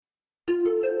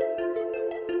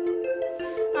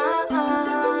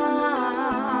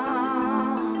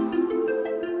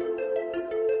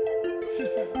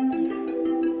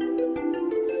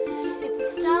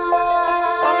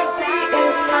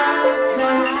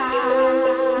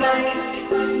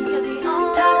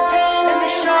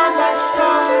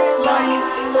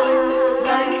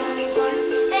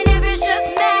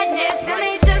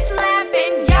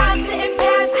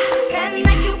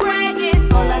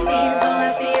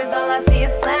I see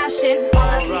is flashing. All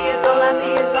I see is, all I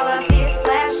see is, all I see is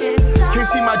flashing. Can't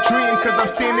see my dream cause I'm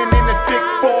standing in a thick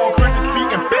fog. Heard this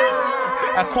beating bang,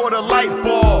 I caught a light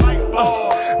bulb.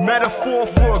 Metaphor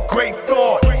for a great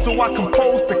thought, so I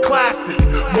composed the classic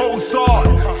Mozart.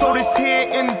 So this here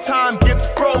in time gets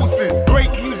frozen.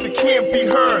 Great music can't be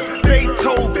heard,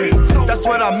 Beethoven. That's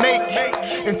what I make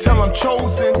until I'm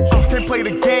chosen. Can't play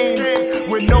the game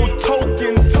with no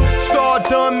tokens.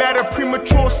 Stardom at a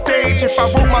premature stage. If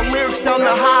I wrote my lyrics down to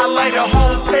highlight a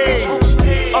whole page.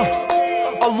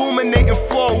 Illuminating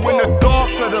flow in the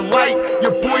dark of the light,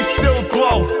 your boy still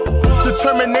glow.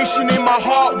 Determination in my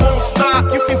heart won't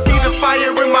stop. You can see the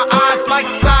fire in my eyes like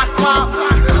Cyclops.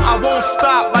 I won't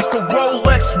stop like a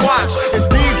Rolex watch. And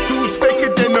these dudes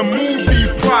faker than a movie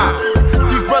prop.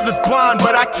 These brothers blind,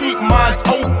 but I keep minds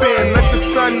open. Let the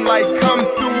sunlight come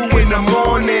through in the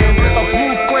morning. A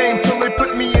blue flame till they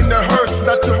put me in the hearse.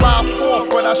 Not July 4th,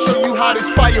 but I'll show you how this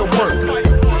fire works.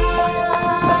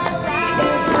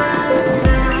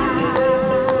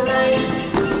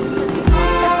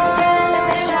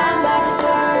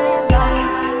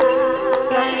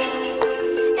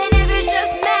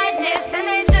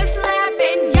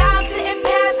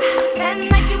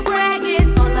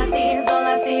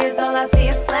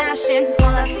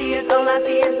 All I see is, all I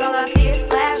see is, all I see is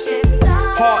flashing.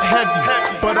 Heart heavy,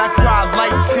 but I cry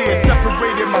light tears.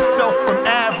 Separated myself from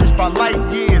average by light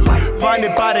years.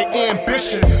 Blinded by the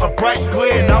ambition, a bright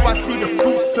glare. Now I see the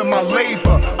fruits of my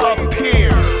labor up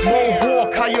here.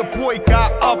 Mohawk, how your boy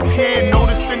got up here.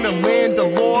 Noticed in the land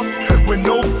of lost, with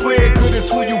no flair. Good is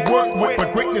who you work with,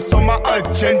 but greatness on my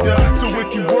agenda. So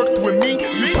if you worked with me,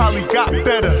 you probably got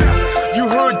better. You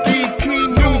heard DP,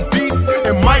 new beats,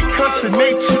 and Mike cuss in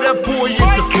nature. That boy is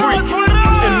a freak.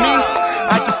 And me,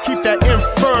 I just keep that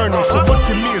inferno. So look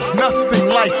at me as nothing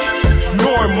like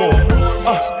normal.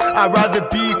 I'd rather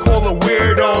be called a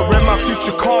weirdo. Read my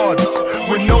future cards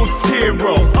with no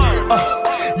tarot.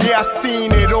 Yeah, I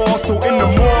seen it all. So in the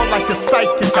mall like a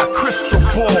psychic, got crystal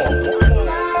ball.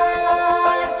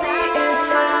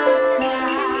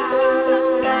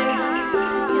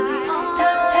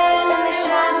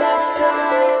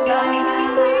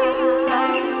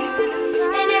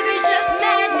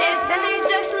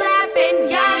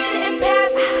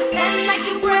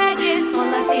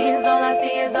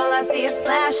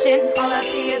 All I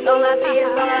see is, all I see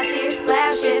is, all I see is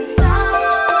flashing.